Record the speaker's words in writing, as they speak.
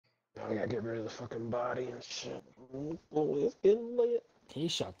I gotta get rid of the fucking body and shit. Oh, it's getting lit. He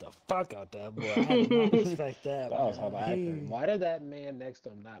shot the fuck out that boy. I did not expect that. That was hilarious. Why did that man next to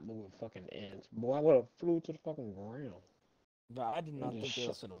him not move a fucking inch? Boy, I would have flew to the fucking ground. But I did not think they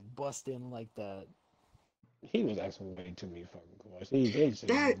was gonna bust in like that. He was asking way too many fucking questions.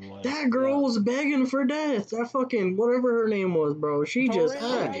 That girl was begging for death. That fucking whatever her name was, bro. She just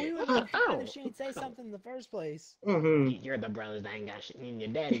had it. We would have been fine if she didn't say something in the first place. You're the brothers that ain't got shit, and your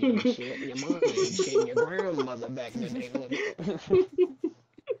daddy ain't shit, your mom ain't shit, and your grandmother back in the day.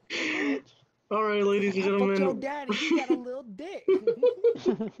 All right, ladies and gentlemen. Fuck your daddy, he got a little dick.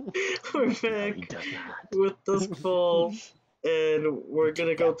 We're back with Dusk Falls, and we're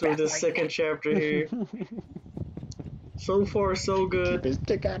gonna go through the second chapter here. So far, so good. Keep his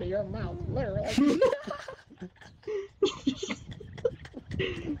dick out of your mouth, literally.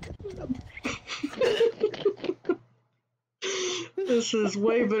 This is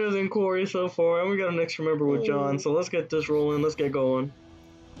way better than Corey so far, and we got an extra member with John, so let's get this rolling. Let's get going.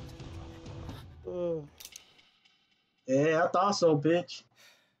 Yeah, I thought so, bitch.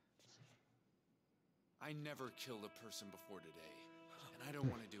 I never killed a person before today, and I don't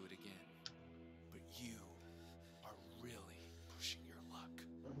want to do it again. But you are really pushing your luck.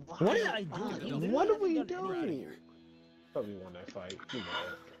 What did I do? What are we doing? Probably won that fight. You know.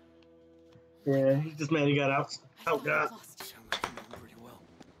 Yeah, he's just mad he got outgot. Pretty well.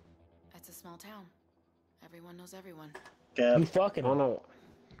 It's a small town. Everyone knows everyone. Yeah. You fucking. I don't know.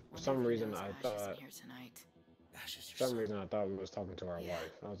 For some reason, I thought. Here tonight. For some reason, I thought we was talking to our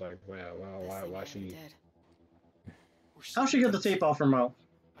wife. I was like, well, why she? How'd she get the tape off her mouth?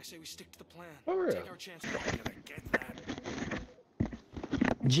 I say we stick to the plan. Oh, really? Take our chances. Get that.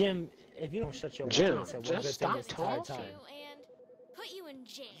 Jim, if you don't shut your mouth, up, just stop talking. And put you in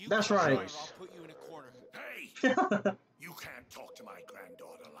jail. That's right. I'll put you in a corner. Hey! You can't talk to my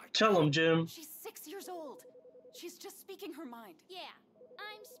granddaughter like Tell him, Jim. She's 6 years old. She's just speaking her mind. Yeah,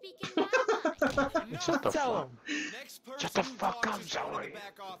 I'm speaking my mind. Shut the Tell fuck. Next person Shut the who fuck talks up, is going to Zoe. the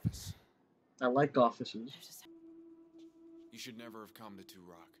back office. I like offices. You should never have come to Two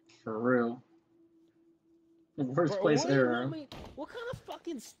Rock. For real. Worst Bro, place what do you ever. want me- What kind of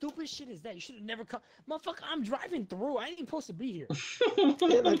fucking stupid shit is that? You should have never come. Motherfucker, I'm driving through. I ain't even supposed to be here.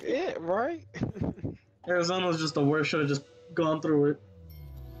 Yeah, like it, right? Arizona's just the worst. Should have just gone through it.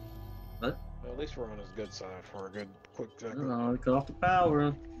 What? Well, at least we're on his good side for a good quick second. Oh, cut off the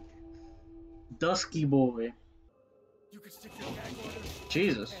power. Dusky boy. You could stick your gag order.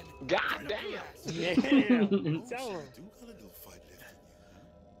 Jesus. God damn. Yeah. Tell him.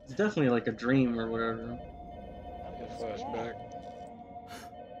 It's definitely like a dream or whatever. Flashback.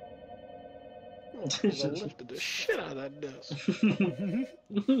 Oh, I lifted the shit out of that desk.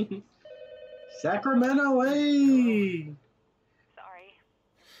 Sacramento, hey! Sorry.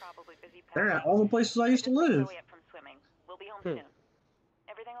 Probably busy. They're at all the places I used to live. Up from swimming. We'll be home soon.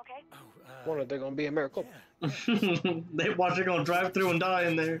 Everything okay? When are they gonna be a miracle? They watch it gonna drive through and die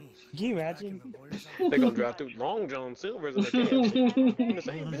in there. Can you imagine? They're gonna drive through Long John Silver's in the KFC. In the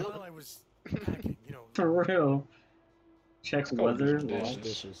same building. While I was packing, you know. For real. Checks weather.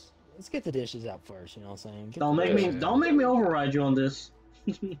 Dishes. Let's get the dishes out first. You know what I'm saying? Don't make me override you on this.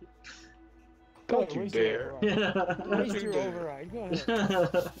 Don't you dare. Waste your override. Go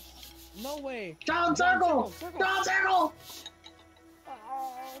ahead. No way. John Circle! John Circle!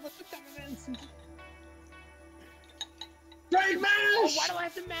 Oh, look at that. Great mash! Oh, why do I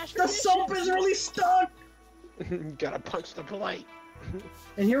have to mash the soap is really stuck! Gotta punch the plate.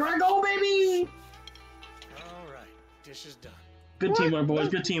 And here I go, baby! Alright, dish is done. Good teamwork, boys.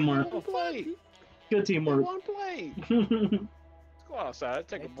 Good teamwork. One plate. Good teamwork. One plate. Let's go outside.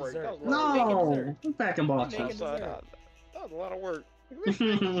 Take a break. Dessert. No! I'm packing boxes. Outside. That was a lot of work.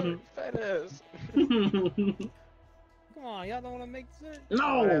 Fat ass. Come on, y'all don't want to make dessert?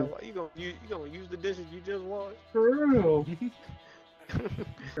 No! You gonna use the dishes you just washed? For real.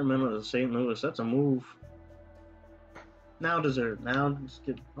 Remember the St. Louis, that's a move. Now dessert. Now just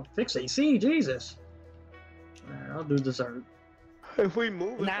get fix AC, Jesus. Alright, I'll do dessert. If we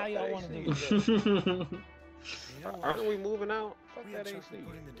move now y'all want to do dessert. Aren't we moving out? Fuck that AC.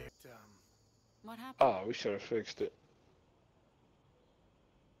 What happened? Oh, we should have fixed it.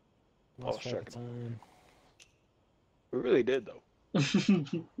 Lost track of time. We really did though. To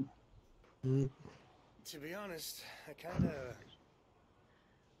be honest, I kinda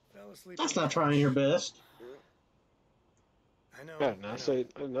fell asleep. That's not trying your best. I know. I did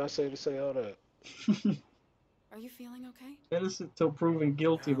not say to say all that. Are you feeling okay? Innocent till proven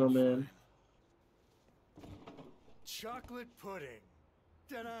guilty, my man. Chocolate pudding.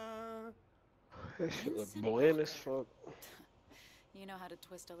 Ta-da! That shit look bland as fuck. You know how to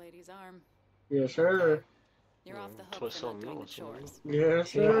twist a lady's arm. Yes, sir. You're off the hook Twist for not something doing the else, chores.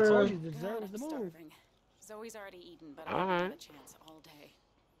 Yes, See, I told sir. you the God, dessert was I'm the move. starving. Zoe's already eaten, but I All haven't right. had a chance all day.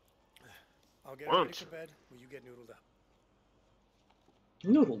 I'll get ready Once. for bed when you get noodled up.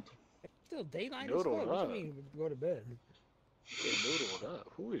 Noodled. Still daylight as Noodle fuck. What up. you mean go to bed? Get noodled up.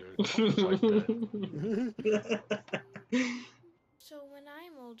 Who are talking like that? So when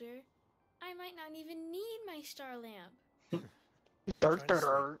I'm older, I might not even need my star lamp. Dirt, dirt,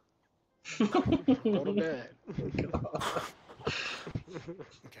 dirt. Go to bed.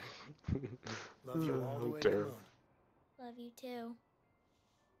 Okay. Love you all the way to the Terrible. moon. Love you too.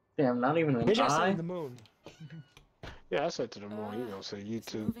 Damn, not even an They just eye. said the moon. Yeah, I said to the moon, you gonna say This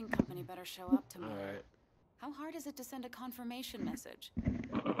YouTube. moving company better show up tomorrow. Alright. How hard is it to send a confirmation message?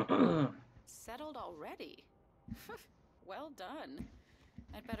 Settled already? Well done.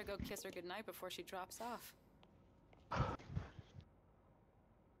 I'd better go kiss her goodnight before she drops off.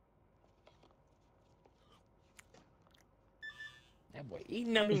 That boy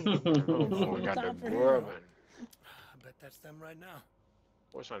eating that noodle. Oh boy, got Time the for him. bourbon. I bet that's them right now.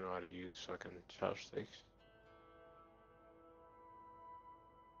 Wish I knew how to use fucking chopsticks.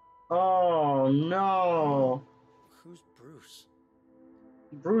 Oh no. Who's Bruce?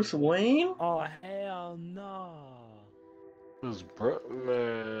 Bruce Wayne? Oh hell no. Those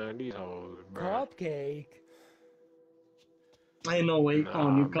man, these hoes, bro. Cupcake. Ain't no way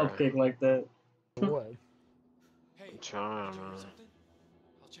calling you Nah, bruh. Cupcake like that. What? Hey, I'm trying, did you man. need something?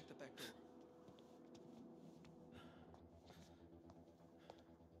 I'll check the back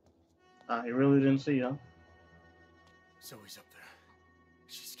door. I really didn't see, huh? Zoe's up there.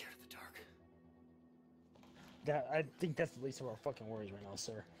 She's scared of the dark. That I think that's the least of our fucking worries right now,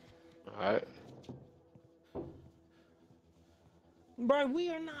 sir. Alright. Bro, we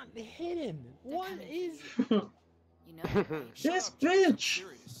are not hidden. What coming for is? You know that, right? This Shut up, Jess, I'm bitch!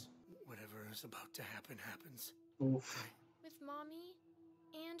 serious. Whatever is about to happen happens. Oof. With mommy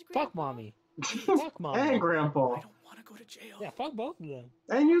and grandpa. Fuck mommy. Fuck mommy. And Grandpa. I don't want to go to jail. Yeah, fuck both of them.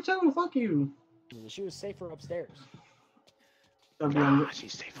 And you too, fuck you. She was safer upstairs. Gotta be Nah, on,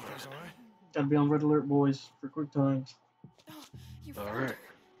 she's safe You for guys us. alright? gotta be on red alert, boys, for quick times. Oh, you found Alright. her.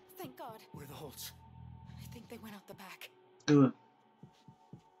 Thank God. Where are the Holts? I think they went out the back. Good.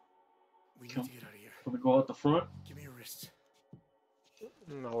 We need to get out of here. Can we go out the front? Give me your wrists.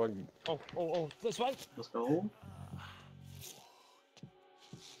 No, Oh, this way? Let's go.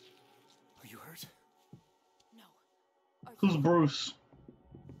 Are you hurt? No. Are Who's you- Bruce?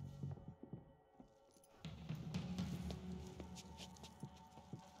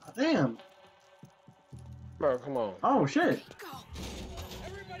 Damn. bro, come on. Oh shit. Go.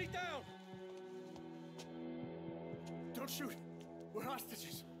 Everybody down! Don't shoot. We're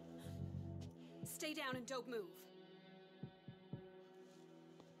hostages. Stay down and don't move.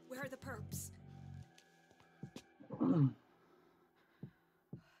 Where are the perps?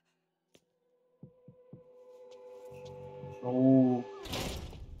 Oh.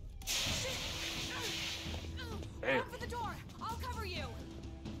 Damn. Look for the door. I'll cover you.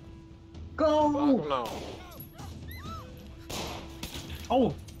 Go! Fuck no.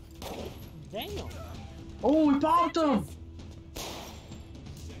 Oh! Damn. Oh, we popped him!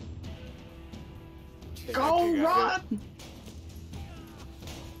 Go, You got run!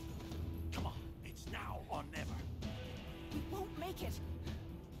 Come on. It's now or never. We won't make it.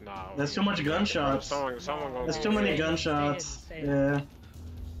 Nah. That's too much gunshots. Someone gonna There's get too many hit. gunshots. Stay in. Yeah. Someone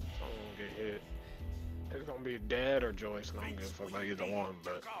gonna get hit. It's gonna be Dad or Joyce. I don't give a fuck about either one,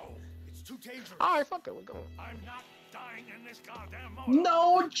 but. Go. It's too dangerous. Alright, fuck it, we're going. I'm not dying in this goddamn motor.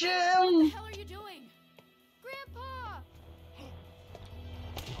 No, What the Jim! hell are you doing? Grandpa!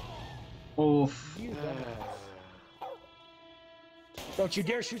 Oof. You don't you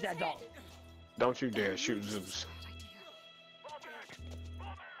dare shoot that dog. Don't you dare shoot Zeus.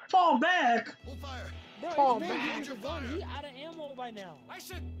 Fall back! Hold fire. Bro, Oh, he's man. man, your gun. He out of ammo by now. I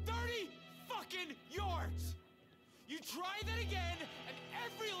said 30 fucking yards. You try that again, and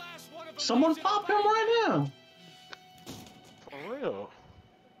every last one of them. Someone leaves in a pop him bag. right now! For real.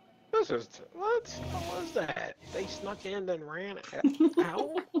 This is what? What was that? They snuck in and ran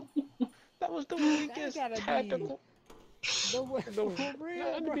out. That was the weakest gotta be- tactical. The way, The- for real,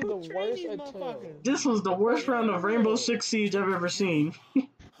 that'd bro. be the Train worst these attempt. motherfuckers. This was the worst round of Rainbow Six Siege I've ever seen.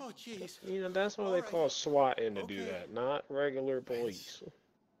 Oh, jeez. You know that's why they call SWAT in to do that, not regular police.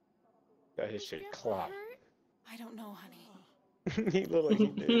 Got his shit Grandpa clocked. hurt? I don't know, honey. He looked like he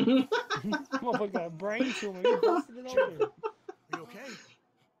did. Motherfucker got a brain tumor. He busted it open. Are you okay?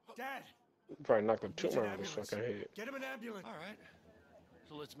 Dad, Probably knocked a tumor out of his fucking head. get him an ambulance. All right.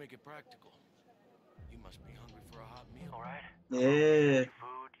 So let's make it practical. You must be hungry for a hot meal. All right? Yeah.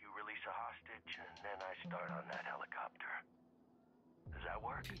 Food, you release a hostage, and then I start on that helicopter. Does that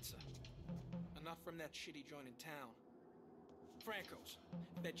work? Pizza. Enough from that shitty joint in town. Franco's.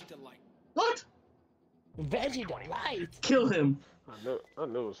 Veggie Delight. What? Veggie Delight. Kill him. I knew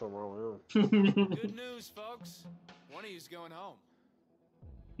there was something wrong with him. Good news, folks. One of you's going home.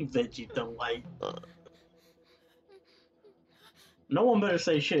 Veggie Delight. No one better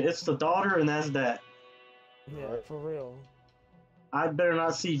say shit. It's the daughter, and that's that. Yeah, Right. for real. I better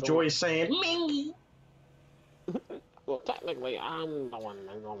not see Joyce saying Mingy. Well, technically, I'm the one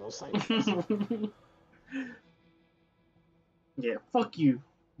that's gonna say this. Yeah, fuck you,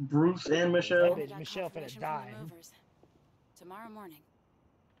 Bruce and Michelle. That bitch Michelle finna die. Tomorrow morning.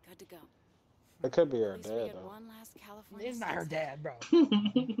 Good to go. It could be her At least we dad, get though. one last California It's not her sunset. dad, bro.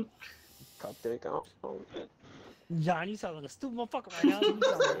 Cupcake, John, you sound like a stupid motherfucker right now. You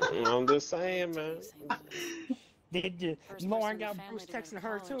sound like- I'm just saying, man. You know I got Bruce texting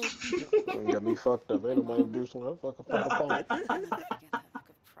her too. You got me fucked up. Ain't nobody Bruce on that fucking phone.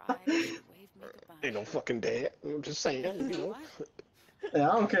 Ain't no fucking dad. I'm just saying, you know. Yeah,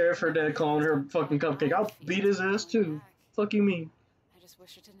 I don't care if her dad calling her fucking Cupcake. I'll beat his ass too. Fuck you mean? I just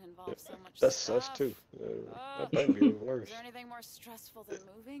wish it didn't involve so much That's stuff. sus too. That might be worse. Is there anything more stressful than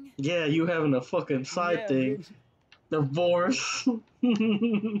moving? Yeah, you having a fucking side thing. bitch. Divorce.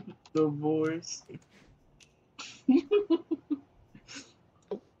 Divorce.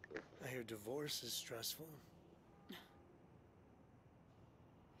 I hear divorce is stressful.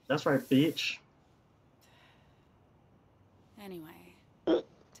 That's right, bitch. Anyway,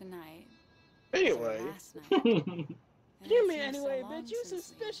 tonight. Anyway. Last night. And You it mean seems so anyway, long bitch? You since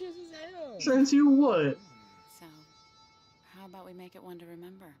we- suspicious as hell. Since you what? So, how about we make it one to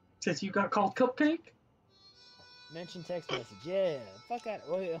remember? Since you got called Cupcake? Mention text message. Yeah. Fuck out.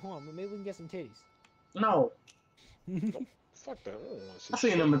 Wait, hold on. Maybe we can get some titties. No. Fuck that. I don't wanna see I've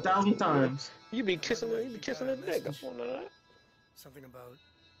seen shit. them 1,000 times. You be kissing the dick. I want that. Something about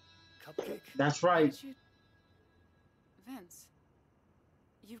Cupcake? That's right. Did you... Vince,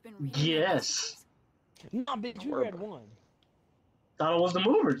 you've been reading Yes. Nah, bitch, you read one. Thought it was the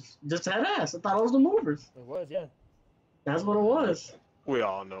Movers. Just had ass. I thought it was the Movers. It was, yeah. That's what it was. We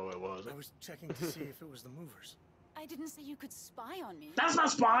all know it was. I was checking to see if it was the movers. I didn't say you could spy on me. That's not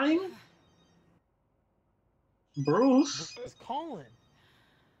spying. Bruce. It's calling.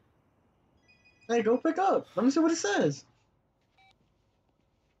 Hey, go pick up. Let me see what it says.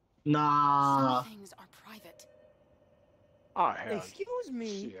 Nah. Some things are private. Oh, hell. Excuse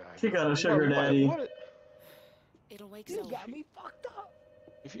me. She got a sugar daddy. It'll wake You Zoe. got me fucked up.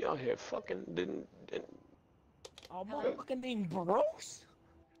 If you out here fucking didn't Oh, motherfucking name Bruce?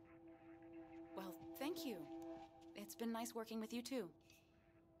 Well, thank you. It's been nice working with you too.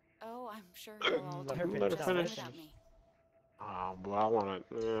 Oh, I'm sure you'll all Let her do finish. just fine Finish. without me. Oh, boy, I want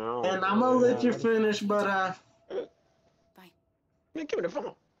to. And I'm gonna let you finish, but Bye. Man, give me the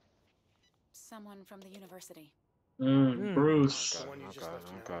phone. Someone from the university. Bruce. The one you just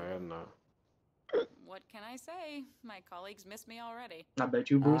left me Okay, on. no. What can I say? My colleagues miss me already. I bet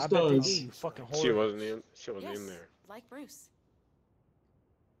you Bruce I bet they do, does. you fucking She whore. wasn't in. She wasn't Yes, in there. like Bruce.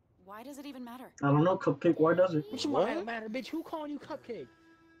 Why does it even matter? I don't know, Cupcake. Why does it? What you What? want to matter, bitch? Who calling you Cupcake?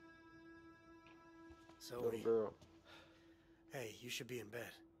 Zoe, Little girl. hey, you should be in bed.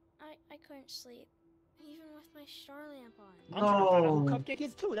 I couldn't sleep, even with my star lamp on. I'm trying to find out who No. Cupcake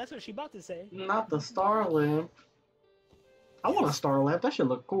is too. That's what she about to say. Not the star lamp. I want a star lamp. That should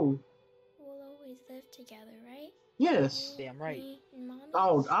look cool. We'll always live together, right? Yes. You, Damn right. me, and Mommy?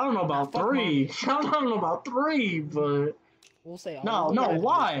 Oh, I don't know about Fuck three. I don't know about three, but We'll say, oh, No, you no, lie to this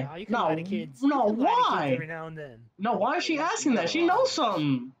why? now. You can No, lie to kids. no, You can lie to kids why? every now and then. no. Why is she asking that? She knows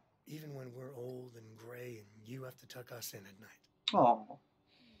something. Even when we're old and gray and you have to tuck us in at night. Oh.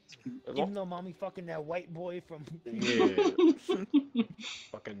 Even though mommy fucking that white boy from... Yeah.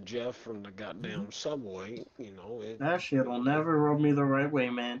 Fucking Jeff from the goddamn subway, you know. That shit'll never rub me the right way,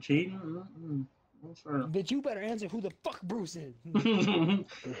 man. Cheating? Mm-mm. No, sir. Bitch, you better answer who the fuck Bruce is.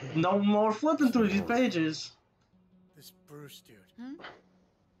 No more flipping through these pages. This Bruce dude.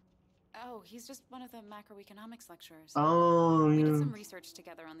 Oh, he's just one of the macroeconomics lecturers. Oh, We did yeah. some research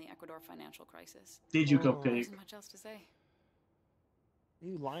together on the Ecuador financial crisis. Did you, Oh. There Cupcake? isn't much else to say.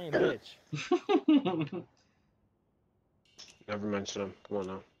 You lying bitch. Never mention him. Come on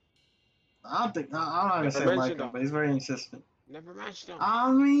now. I don't think I'm not gonna Never say like mentioned him, him. but he's very insistent. Never mentioned him.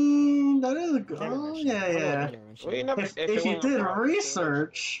 I mean, that is a good. Never Oh, mentioned yeah, it. yeah. Never mentioned Well, you it. never, If it you wasn't a did problem,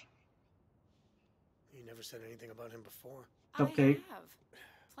 research, You never said anything about him before. Cupcake. I have.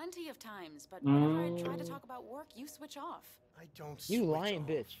 Plenty of times, but whenever I try to Mm. talk about work, you switch off. I don't You switch lying off.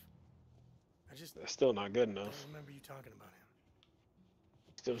 bitch. That's still not good I enough. don't remember you talking about him.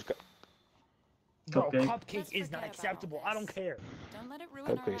 Still got Bro, Cupcake. Cupcake Let's is not forget about acceptable. all I don't this. care. Don't let it ruin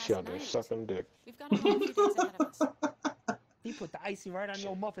our Cupcake last shot there night. sucking dick. We've got a long few days ahead of us. He put the icing right on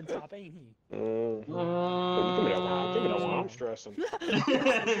your muffin top, ain't he? Mm-hmm. Give me that one. Give me that one. I'm stressing.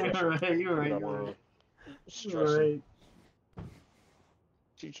 You're right. You're right. You're right. Stressing.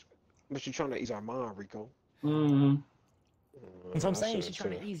 But you're trying to ease our mind, Rico. Mm-hmm. That's what I'm saying. She's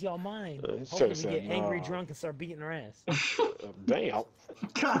trying to ease your mind. Uh, Hopefully we said, get angry, nah. drunk, and start beating her ass. Damn.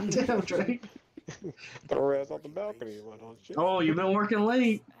 God damn, Drake. Throw her ass off the balcony. Why don't you? Oh, you've been working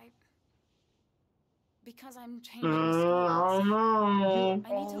late. Because I'm changing Oh schools. no.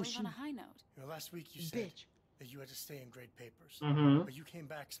 I need to leave on a high note. You know, last week you said Bitch. that you had to stay in grade papers, Mm-hmm. but you came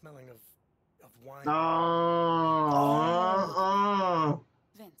back smelling of wine. Oh.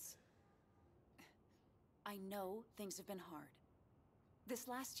 Vince, I know things have been hard. This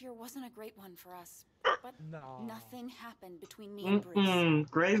last year wasn't a great one for us, but No. nothing happened between me and Bruce. Mm-mm.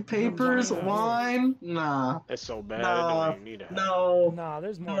 Grade papers, wine? Nah. It's so bad. Nah. It don't even need to happen. No. Nah,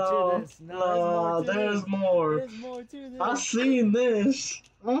 there's more No. to this. No, There's more. There's more to this. I've seen this.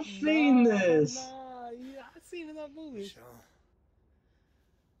 I've seen this. Nah, yeah, I've seen enough movies. Michelle,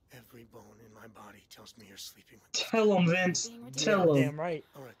 every bone in my body tells me you're sleeping with. Tell him, Vince. Being Tell ridiculous. him. Damn right.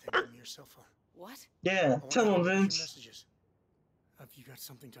 All right, then give me your cell phone. What? Yeah, I tell wanna him, read your Vince. messages. Have you got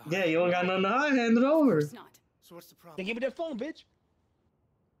something to hide? Yeah, you ain't got nothing to hide. Hand it Of over. course not. So what's the Then problem? give me that phone, bitch.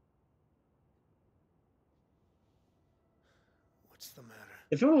 What's the matter?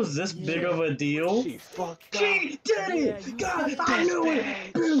 If it was this big of a deal, She fucked up. she did Yeah, it. you God, did I it, knew it.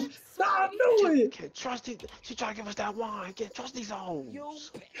 bitch. I knew it. Can't trust these. She trying to give us that wine. Can't trust these hoes. You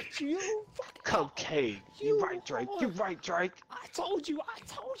bitch, you fucking Cupcake. You right, Drake. You right, Drake. I told you.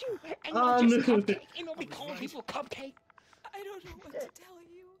 Ain't I no just knew Cupcake. it. Ain't no be calling people Cupcake. I don't know what to tell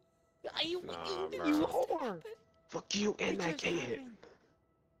you. You bro. whore. Fuck you and It that just kid. happened.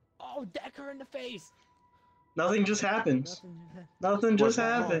 Oh, deck her in the face. Nothing just happens. Nothing just What's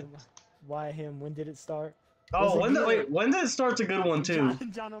that? happened. Why him? When did it start? Oh, Was it good? when did it start? A good one too.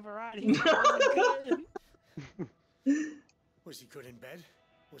 John Variety. Was it good? Was he good in bed?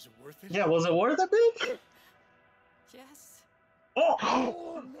 Was it worth it? Yeah, was it worth it, bitch? Yes. Oh,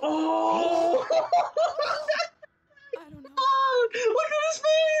 oh! I don't know. Oh, look at his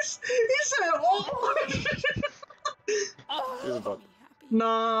face! He said, "Oh." He's about- Me happy.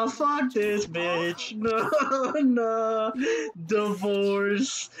 Nah, fuck this bitch. No.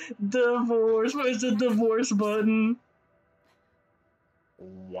 Divorce. Where's the divorce button?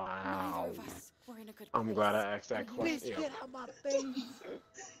 Wow. Neither of us were in a good I'm place. glad I asked that And he Bitch, question. get out my face.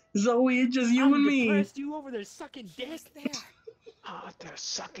 Zoe, it's just you I'm and me. depressed. You over there sucking was dick. there. Oh, they're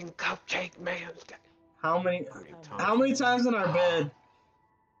sucking Cupcake, man. How many How many times in our bed?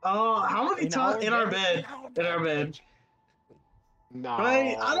 How many times in our bed? In our bed. No.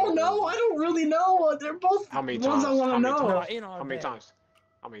 Right? I don't know. I don't really know. They're both How many ones I times? want How to many know. No, times? in our How many bed. times?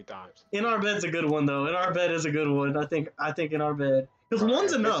 How many times? In our bed's a good one though. In our bed is a good one. I think in our bed. Because Alright,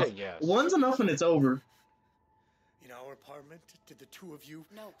 one's let's enough. say yes. One's enough and it's over. In our apartment, did the two of you?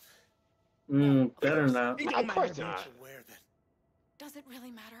 No. Better not. It Of don't course matter, not. bitch. Where then? Does it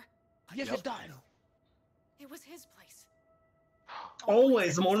really matter? Yes, Yep. it does. It was his place.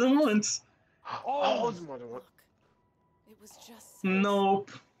 Always, more than once. Oh, it's more than one. Look, it was just sex.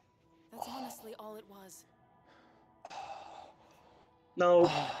 Nope. That's honestly all it was. No.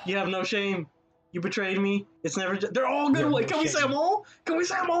 You have no shame. You betrayed me. It's never. They're all good. You have Wait, no can we say shame. them all? Can we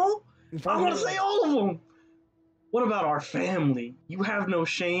say them all? I want to say all of them. What about our family? You have no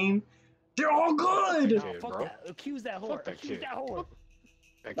shame. They're all good. No, Kid, fuck bro. that. Accuse that whore. Fuck that Accuse kid. that whore.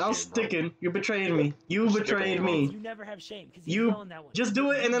 That I'm kid, bro. sticking. You betrayed me. You Stick betrayed on, bro. me. You never have shame because he's You yelling that one. just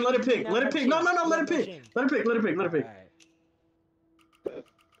do it and then let it pick. never Let it have pick. shame. No. You Let have it no pick. shame. Let it pick. Let it pick. Let it pick. Alright.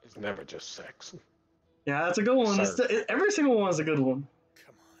 It's never just sex. Yeah, that's a good one. Sir. Every single one is a good one.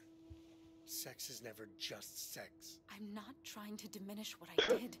 Come on. Sex is never just sex. I'm not trying to diminish what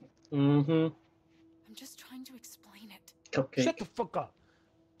I did. Mm-hmm. I'm just trying to explain it. Cupcake. Shut the fuck up.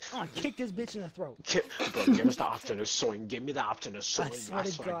 I'm gonna kick this bitch in the throat. Bro, give us the option to swing. Give me the option to swing. swear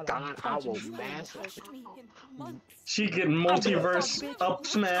to God, I'm I punching will you. mash Touched it. me in months. She getting multiverse bitch. up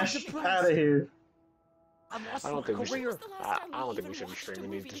smash I'm depressed. out of here. I lost I don't my think we should. career. I don't think we should be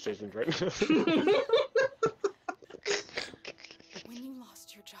streaming these decisions right now. When you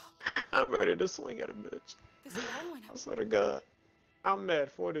lost your job, I'm ready to swing at a bitch. this all went I out. swear to God. I'm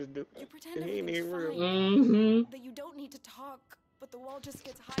mad for this dude. You pretend He ain't everything's even real. fine. Mm-hmm. That you don't need to talk, but the wall just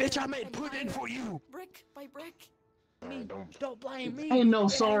gets higher. Bitch, I made and pudding higher, for you. brick by brick. Don't blame me. Ain't no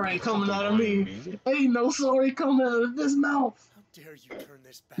sorry coming out of me. Ain't no sorry coming out of this mouth. How dare you turn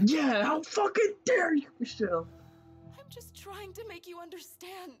this back? Yeah, how fucking dare you, Michelle? I'm just trying to make you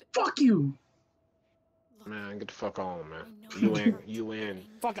understand. Fuck you. Man, get the fuck on, man.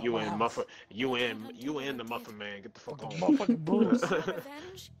 Fuck out You my in house. Muffin, you in the Muffin Man. Get the fuck on. Motherfucking Bruce.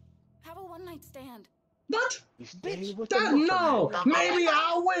 Revenge? Have a one-night stand. What? You stay Bitch, with the Muffin No, Man. maybe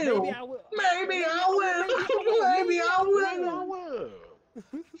I will. Maybe I will. Maybe I will. Maybe I will.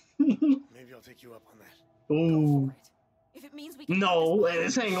 Maybe I'll take you up on that. Ooh. If it means we can No,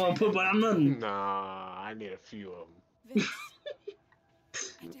 this ain't gonna put but I'm nothing. Nah, I need a few of them. Vince,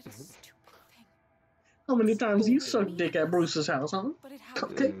 I did a stupid thing, How many times you sucked dick at Bruce's house, huh? but it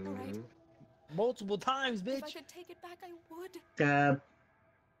happened, Cupcake. alright? Multiple times, If I bitch. could take it back, I would. God.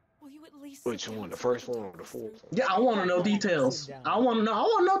 Will you at least Which sit down one? The so we first can one talk or the this fourth through? one? Yeah, I want to know details. I want to know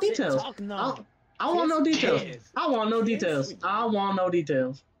Sit and details. talk now. I want to know details. Kiss. I want to know Kiss. details. I want to know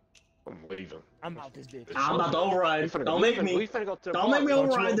details. I'm leaving. I'm out this bitch. I'm about to override. Don't make me. We finna go to the Don't bar. make me Don't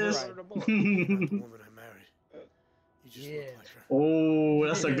you override this. override. You're not the woman I married. You just Yeah. look like her. Oh,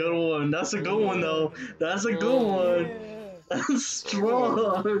 that's a good one. That's a good one, though. That's a good one. That's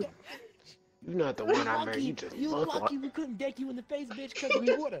strong. You're not the one I married. You just You look lucky like. we couldn't deck you in the face, bitch, because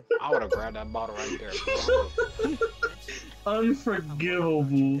we would've. I would have grabbed that bottle right there, bro.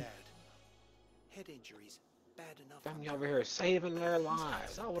 Unforgivable. Head injuries, bad enough. Got me over here saving their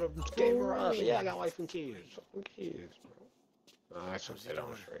lives. I would have gave her up. Yeah, I got wife and kids. Fucking kids, bro. I should say that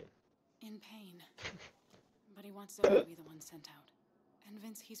was straight. In pain. But he wants Zoe to be the one sent out. And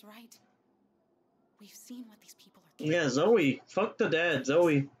Vince, he's right. We've seen what these people are capable Yeah, Zoe. Fuck the dad,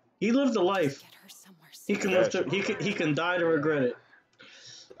 Zoe. He lived a life. Get her somewhere He safe. can live to, he can die to regret it.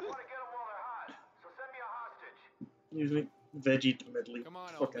 I want to get them while they're hot, so send me a hostage. Usually veggie medley. Come on,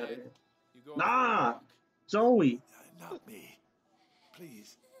 Fuck old out of man. here. You go Nah, Zoe. Not me.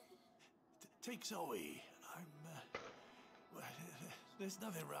 Please. Take Zoe. Well, there's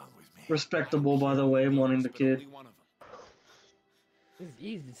nothing wrong with me. Respectable, by the way, wanting the kid. This is an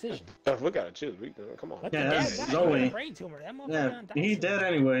easy decision. If we gotta choose, we can, come on. Let Yeah, the that's dad die. Zoe. He had a brain tumor. That motherfucker Yeah, done died he's soon. dead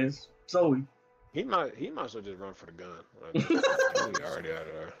anyways. Zoe. He might as well just run for the gun. Like, he's already out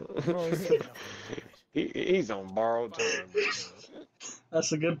of there. He's on borrowed time.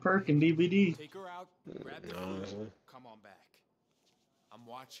 That's a good perk in DVD. Take her out, grab the Honestly. food, come on back. I'm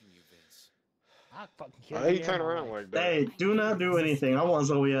watching you, Vince. I fucking kill Why he you. turn around like that? Hey, do not do anything. I want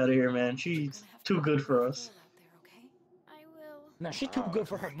Zoe out of here, man. She's too good for us. I will. Nah, she too good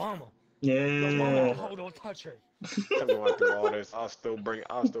for her mama. Yeah. Oh, don't touch her. Coming like through all this, I'll still bring up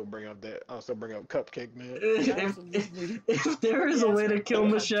Cupcake, man. If there is a way to kill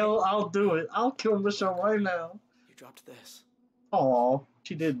Michelle, I'll do it. I'll kill Michelle right now. You dropped this. Aw,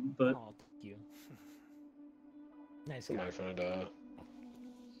 she didn't, but Oh, thank you. Nice guy. Somebody find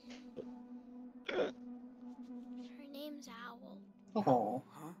Her name's Owl. aw.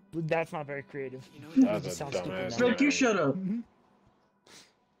 That's not very creative. That's Just a sounds stupid dumbass now. Drake, you shut up.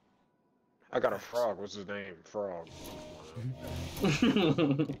 I got a frog. What's his name? Frog. Oh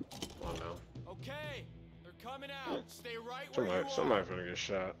no. Okay, they're coming out. Stay right where you Somebody are. finna get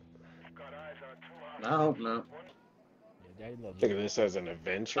shot. I hope not. Yeah, Daddy loves Think you. of this as an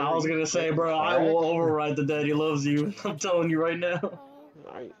adventure. I was gonna say, bro, I will override the daddy loves you. I'm telling you right now.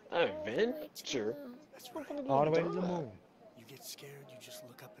 Adventure. That's right. All the way to the moon. You get scared, you just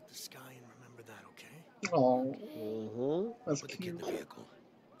look up at the sky and remember that, okay? Oh, that's Put the kid in cute. the vehicle.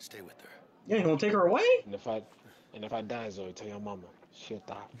 Stay with her. Yeah, you gonna take her away? And if I die, Zoe, tell your mama. She'll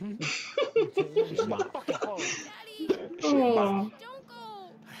die. She's mine. fucking home. Daddy, Oh. don't go.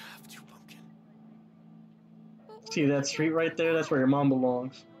 I have to, Pumpkin. See that street right there? That's where your mom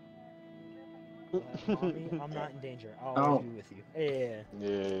belongs. Mommy, I'm not in danger. I'll Oh. always be with you. Yeah.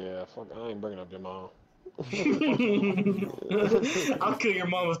 Yeah, fuck. I ain't bringing up your mom. I'll kill your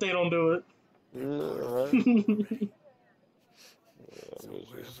mom if they don't do it. Alright. So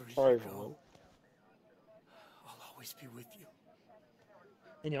wherever Sorry you for go, him. I'll always be with you.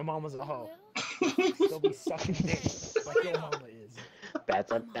 And your mama's a hoe. They'll be sucking dick like your mama is.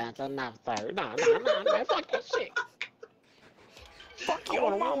 That's enough, sir. No, fuck that shit. Fuck I your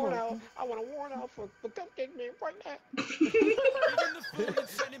want a mama. warrant out. I want a warrant out for Cupcake Man right now. Give him the food and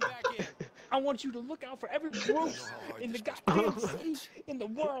send him back in. I want you to look out for every Bruce in the goddamn city, in the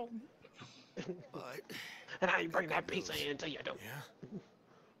world. But, And I ain't bring that pizza in until you do. yeah, we're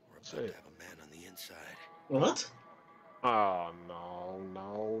about to have a man on the inside. What? Oh,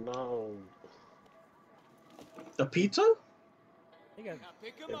 no. The pizza? They got Now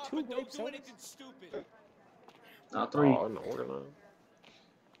pick him There are up two and grape don't do sodas? anything stupid. Not three. Oh, no, we're gonna.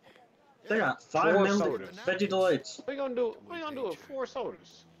 They got 5 4 members. sodas. Veggie Delights. What you gonna do with 4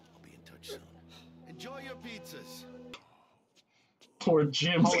 sodas? I'll be in touch soon. Enjoy your pizzas. Poor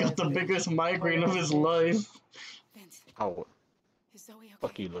Jim's got the biggest migraine of his life. Vince, Oh, is Zoe okay?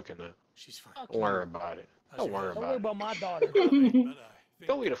 fuck you looking at? She's fine. Don't worry about it. Don't worry Don't worry about about my daughter. But I think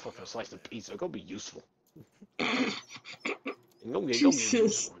Go eat a fucking slice of pizza. Go be useful. Go get Jesus.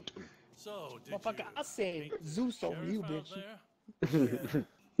 useful. So, did Motherfucker, you I said meet Zeus the over you, sheriff bitch. out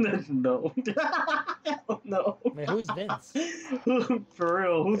there? No. Hell no. Man, who's Vince? For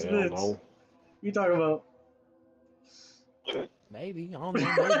real, who's Hell Vince? no. You talking about? Maybe. I don't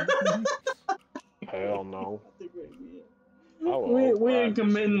know. Maybe. Hell no. We ain't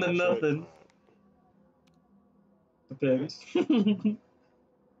committing to nothing. Depends.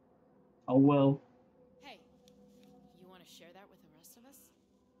 Oh well. Hey, you want to share that with the rest of us?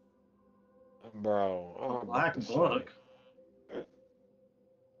 Bro. Black Book?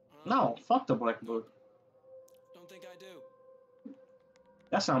 No, fuck the Black Book. Don't think I do.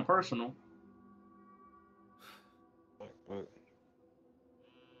 That sounds personal. Are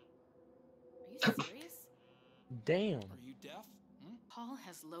you serious? Damn. Are you deaf? Paul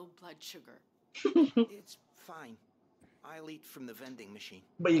has low blood sugar. It's fine. I'll eat from the vending machine.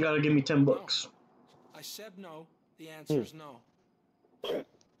 But you gotta give me $10. I said no. The answer is no.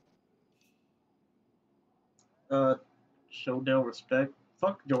 Show Dale respect.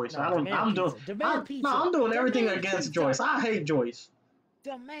 Fuck Joyce. No, I'm doing everything against Joyce. I hate Joyce.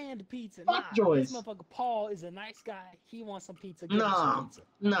 Demand pizza. Fuck Joyce. This motherfucker Paul is a nice guy. He wants some pizza. Give him some Nah, pizza.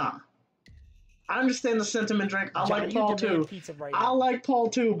 nah. I understand the sentiment, Drake. I Johnny, like you Paul demand too. pizza right I now. like Paul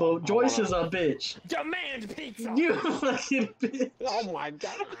too, but Joyce is a bitch. Demand pizza. You fucking bitch. Oh my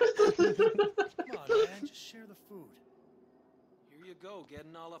god. Come on, man. Just share the food. Here you go,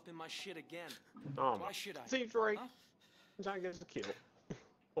 getting all up in my shit again. Why should I? See, Drake. John gets the kill.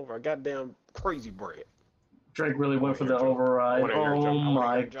 Over a goddamn crazy bread. Drake really went for the override. Oh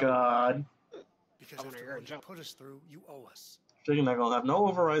my god. Because after what you put us through, you owe us. Drake's not gonna have no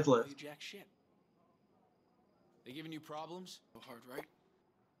overrides left. You jack shit. They giving you problems? So hard, right?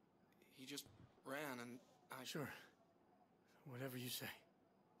 He just ran and I... Sure. Whatever you say.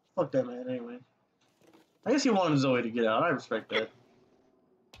 Fuck that man anyway. I guess he wanted Zoe to get out. I respect that.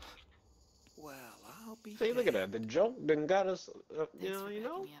 Well, I'll be. See, look at that. The joke done got us, you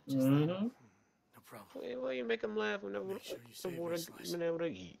know? Mm-hmm. No problem. Well, you make him laugh whenever been able to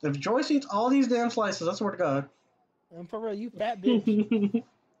eat. If Joyce eats all these damn slices, I swear to God. And for real, you fat bitch.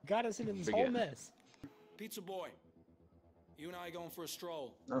 Got us into this whole mess. Pizza boy, you and I going for a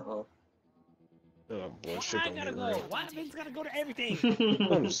stroll. Uh-oh. Oh, boy, shit I don't gotta get go. real. Why Vince gotta go to everything?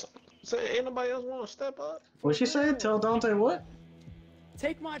 So ain't nobody else want to step up? What she said? Tell Dante what?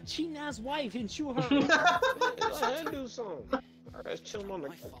 Take my cheating ass wife and shoot her. Go ahead, do something. Alright, chill on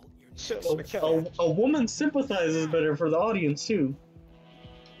the couch. A woman sympathizes better for the audience too.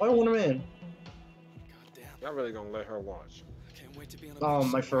 Why don't want a man? Y'all really gonna let her watch? Can't wait to be on Oh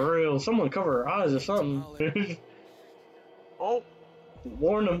my, for real. Someone cover her eyes or something. Oh,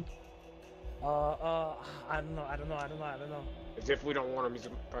 warn him. I don't know. As if we don't want him, he's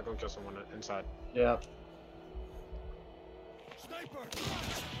probably gonna kill someone inside. Yeah. Sniper!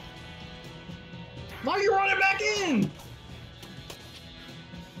 Why are you running back in?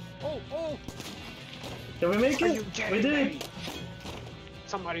 Oh. Did we make it? We did.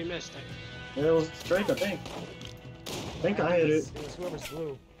 Somebody missed it. It was Drake, I think. I think I hit it. It was whoever's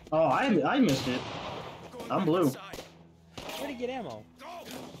blue. Oh, I missed it. I'm blue. Where'd he get ammo?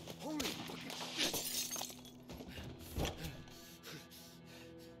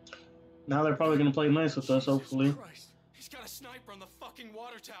 Now they're probably gonna play nice with us, hopefully. Christ. He's got a sniper on the fucking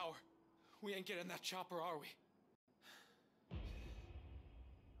water tower. We ain't getting that chopper, are we?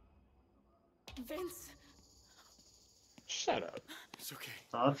 Vince. Shut up. It's okay.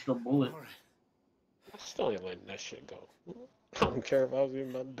 Dodge the bullet. All right. I still ain't letting that shit go. I don't care if I was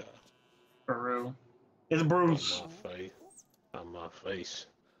even about to die. For real. It's Bruce. On my face. On my face.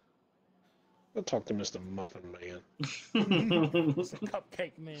 Go talk to Mr. Muffin Man. It's a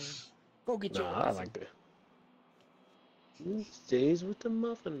Cupcake Man. Go get your I like that. He stays with the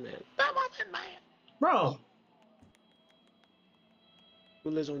Muffin Man. The Muffin Man! Bro,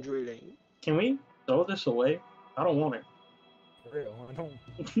 Who lives on Drury Lane? can we throw this away? I don't want it. For real, I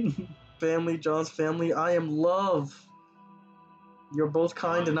don't. Family, John's family, I am love. You're both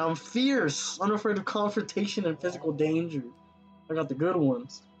kind and I'm fierce, unafraid of confrontation and physical danger. I got the good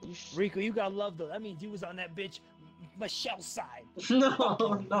ones. Rico, you got love though. That means you was on that bitch Michelle's side. No,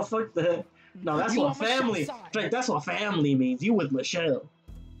 fuck that. No, that's You what on Michelle's family. side. Drake, that's what family means. You with Michelle.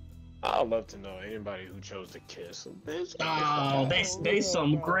 I'd love to know anybody who chose to kiss. Oh, they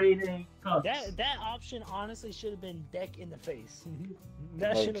some great cups. That option honestly should have been deck in the face.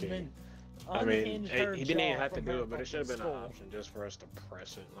 That should have been I mean, unhinge her he didn't even jaw have to from do her it, but it should have been fucking an skull. option just for us to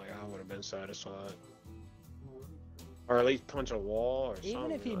press it. Like, I would have been satisfied. Or at least punch a wall or something.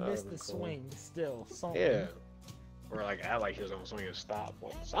 Even if he That missed would've the been cool. swing, still something. Yeah. Or like act like he was gonna swing and stop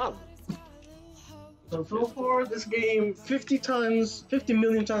or something. So far, this game 50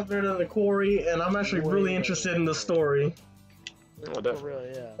 million times better than the Quarry, and I'm actually really interested in the story. Oh, For definitely.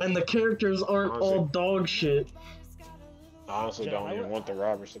 real, yeah. And the characters aren't Honestly. all dog shit. I honestly John, don't I even would- want the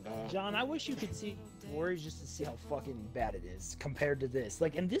robbers to die. John, I wish you could see Warriors just to see how fucking bad it is compared to this.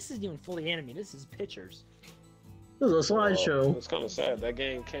 Like, and this isn't even fully animated. This is pictures. This is a slideshow. It's kind of sad. That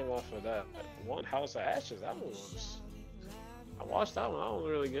game came off of that one House of Ashes. That one was. I watched that one. That one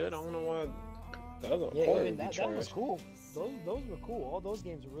was really good. I don't know why the other Yeah, Quarry I mean, would be that was trash. cool. Those were cool. All those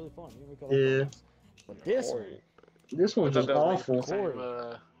games were really fun. You recall Yeah. those? But this one, Quarry. This one's I just thought that was awful.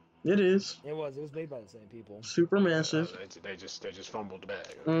 the same, It is. it was made by the same people. Super massive. they just fumbled the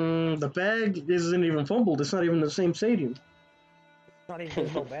bag. The bag isn't even fumbled. It's not even the same stadium. Not even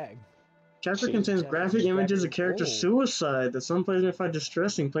there's no bag. Chapter Shit. contains Chapter graphic is images of graphic. character Oh. suicide that some players may find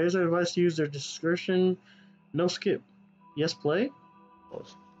distressing. Players are advised to use their discretion. No skip. Yes, play?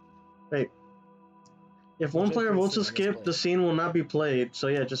 Wait. If one just player play votes to scene, yes, skip, play. the scene will not be played. So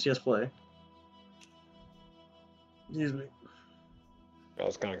yeah, just yes, play. Excuse me. That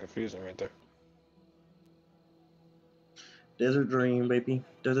was kind of confusing right there. Desert Dream, baby.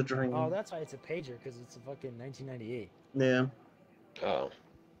 Desert Dream. Oh, that's why it's a pager, because it's a fucking 1998. Yeah. Oh,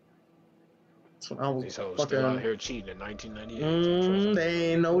 So I was these hoes fucking. still out here cheating in 1998.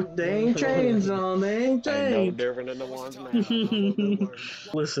 They ain't changed on. They ain't Ain't no changed. different than the ones now.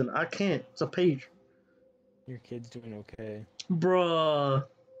 Listen, I can't. It's a page. Your kid's doing okay. Bruh.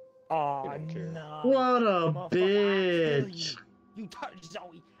 Oh, don't care. no. What a Motherfucker, I'll kill bitch. you. You touch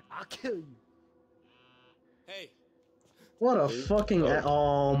Zoe, I'll kill you. Hey, What a Dude. fucking.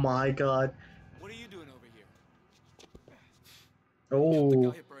 Oh my god. what are you doing over here? Oh. The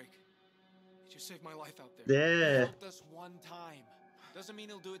guy a break. He just saved my life out there. Yeah. He helped us one time. Doesn't mean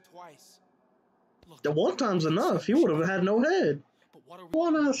he'll do it twice. Look, The one time's enough. He would have had no head. but what are I we?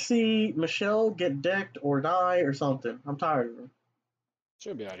 wanna see Michelle get decked or die or something. I'm tired of her.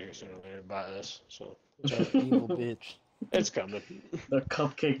 She'll be out here sooner or later by us, so Evil bitch. it's coming. The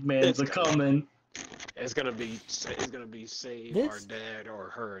Cupcake Man's a coming. It's gonna be save This- our dad or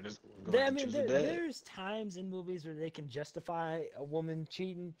her. It's I going to mean, choose the dad. there's times in movies where they can justify a woman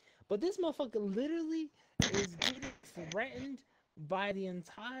cheating, but this motherfucker literally is getting threatened by the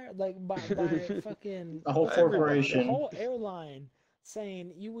entire, like, by fucking The whole the corporation. whole airline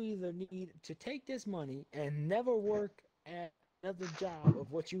saying you either need to take this money and never work at another job of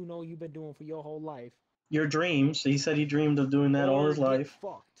what you know you've been doing for your whole life. Your dreams. He said he dreamed of doing that all or his get life.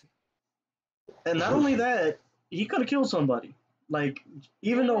 Fucked. And not only that, he could have killed somebody. Like,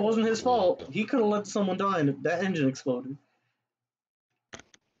 even though it wasn't his fault, he could have let someone die and that engine exploded.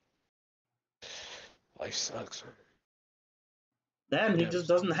 Life sucks. That and he Yeah, just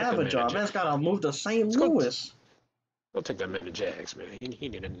doesn't have a job. Man's gotta move to St. Let's go- Louis. Go take that man to Jags, man. He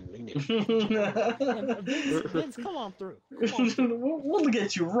need Vince, come on through. Come on through. We'll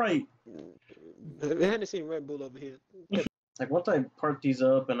get you right. We hadn't seen Red Bull over here. Like once I part these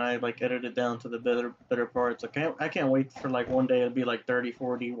up and I like edit it down to the better parts, I can't wait for like one day it'll be like 30,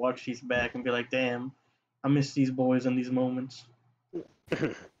 40, watch these back and be like, damn, I miss these boys in these moments.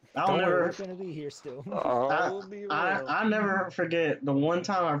 I'll Don't worry, never we're gonna be here still. I never forget the one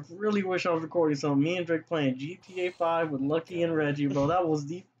time I really wish I was recording something. Me and Drake playing GTA 5 with Lucky and Reggie, bro. That was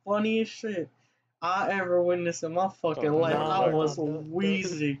the funniest shit I ever witnessed in my fucking life. I was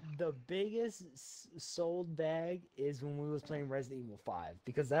wheezing. The biggest sold bag is when we was playing Resident Evil 5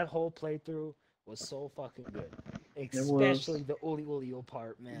 because that whole playthrough was so fucking good. Especially the Uli Ulio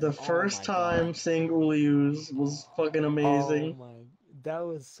part, man. The first time seeing Ulius was fucking amazing. Oh my, that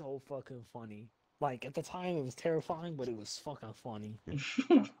was so fucking funny. Like at the time it was terrifying, but it was fucking funny.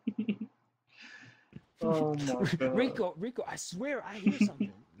 Oh my god. Rico, I swear I hear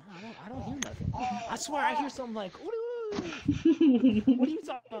something. No, I don't hear nothing. I swear I hear something like, what are you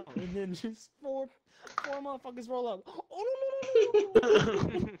talking about? And then just four motherfuckers roll up.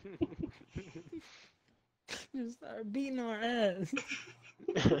 Just start beating our ass.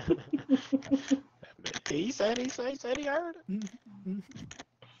 He said he heard it.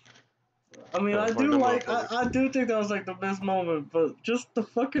 I mean, I do think that was like the best moment, but just the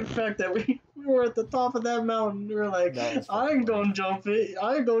fucking fact that we were at the top of that mountain, we were like, I ain't gonna jump it.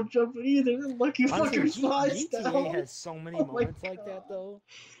 I ain't gonna jump it either. This lucky fucking slides GTA down. has so many moments like that though.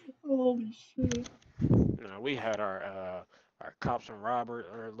 Holy shit. We had our Our Cops and Robert,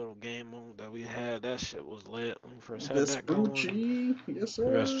 our little game mode that we had, that shit was lit when we first had that going. Vespucci, yes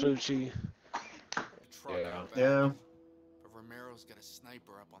sir. Vespucci. Truck Yeah. out back, Yeah. But Romero's got a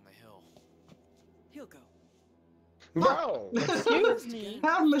sniper up on the hill. He'll go. Bro! Excuse me.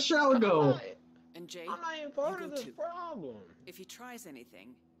 Have Michelle go. And Jay, I'm not even part you of go this too. problem. If he tries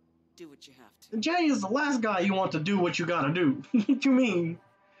anything, do what you have to. Jay is the last guy you want to do what you gotta do. What you mean?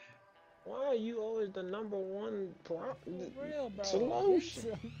 Why are you always the number one Real, bro.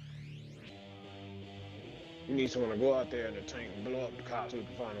 solution? You need someone to go out there in the tank and blow up the cops so we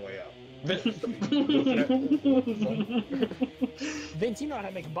can find a way out. Vince, you know how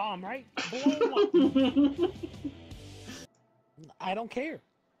to make a bomb, right? Blow 'em up. I don't care.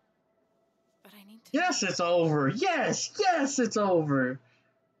 But I need to. Yes, it's over. Yes, it's over.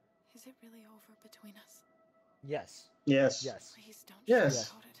 Is it really over between us? Yes. Yes. Yes. Please don't Yes.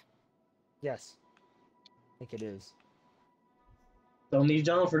 sugarcoat it. Yes. I think it is. Don't need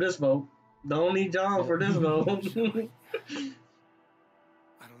John for this vote. Don't need John for this vote. I don't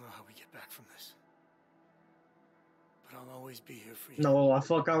know how we get back from this. But I'll always be here for you. No, I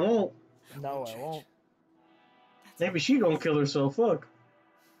won't. That No, I change. won't. Maybe she gonna kill herself. Fuck.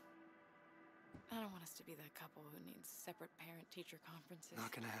 I don't want us to be that couple who needs separate parent-teacher conferences.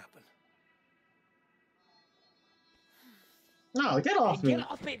 Not gonna happen. No, get off me. Get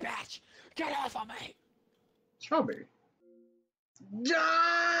off me, bitch! Get off of me! Strawberry.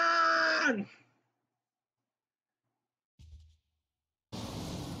 John!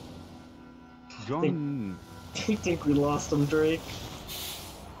 John. I think we lost him, Drake.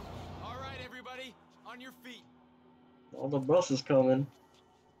 All right, everybody, on your feet. All the bus is coming.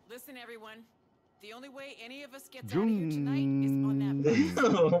 Listen, everyone. The only way any of us gets out of here tonight is on that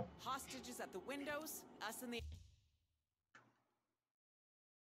bus. Hostages at the windows, us in the...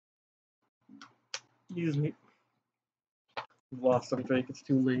 Excuse me. We've lost him, Drake. It's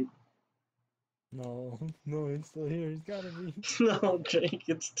too late. No, he's still here. He's gotta be. No, Drake,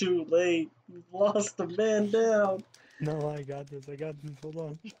 it's too late. We've lost the man down. No, I got this. Hold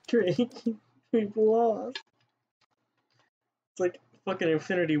on. Drake, we've lost. It's like fucking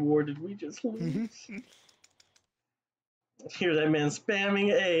Infinity War. Did we just lose? Hear that man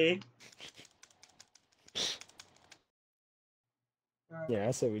spamming A. Yeah,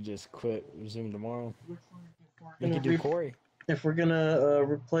 I say we just quit. Resume tomorrow. We And can do Corey. If we're gonna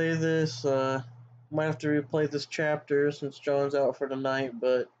replay this, might have to replay this chapter since John's out for the night,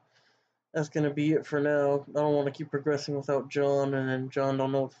 but that's gonna be it for now. I don't want to keep progressing without John, and then John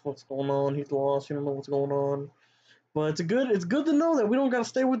don't know what's going on. He's lost. He don't know what's going on. But it's good to know that we don't gotta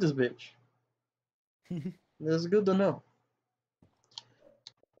stay with this bitch. It's good to know.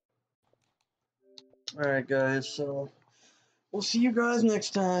 Alright, guys, so we'll see you guys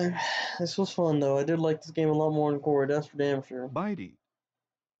next time. This was fun, though. I did like this game a lot more than Corey, that's for damn sure. Bitey.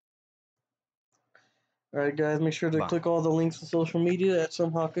 Alright, guys, make sure to Bye. click all the links to social media at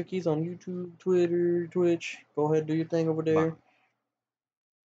Some Hot Cookies on YouTube, Twitter, Twitch. Go ahead, do your thing over there. Bye.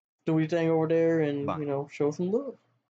 Do your thing over there and, Bye. you know, show some love.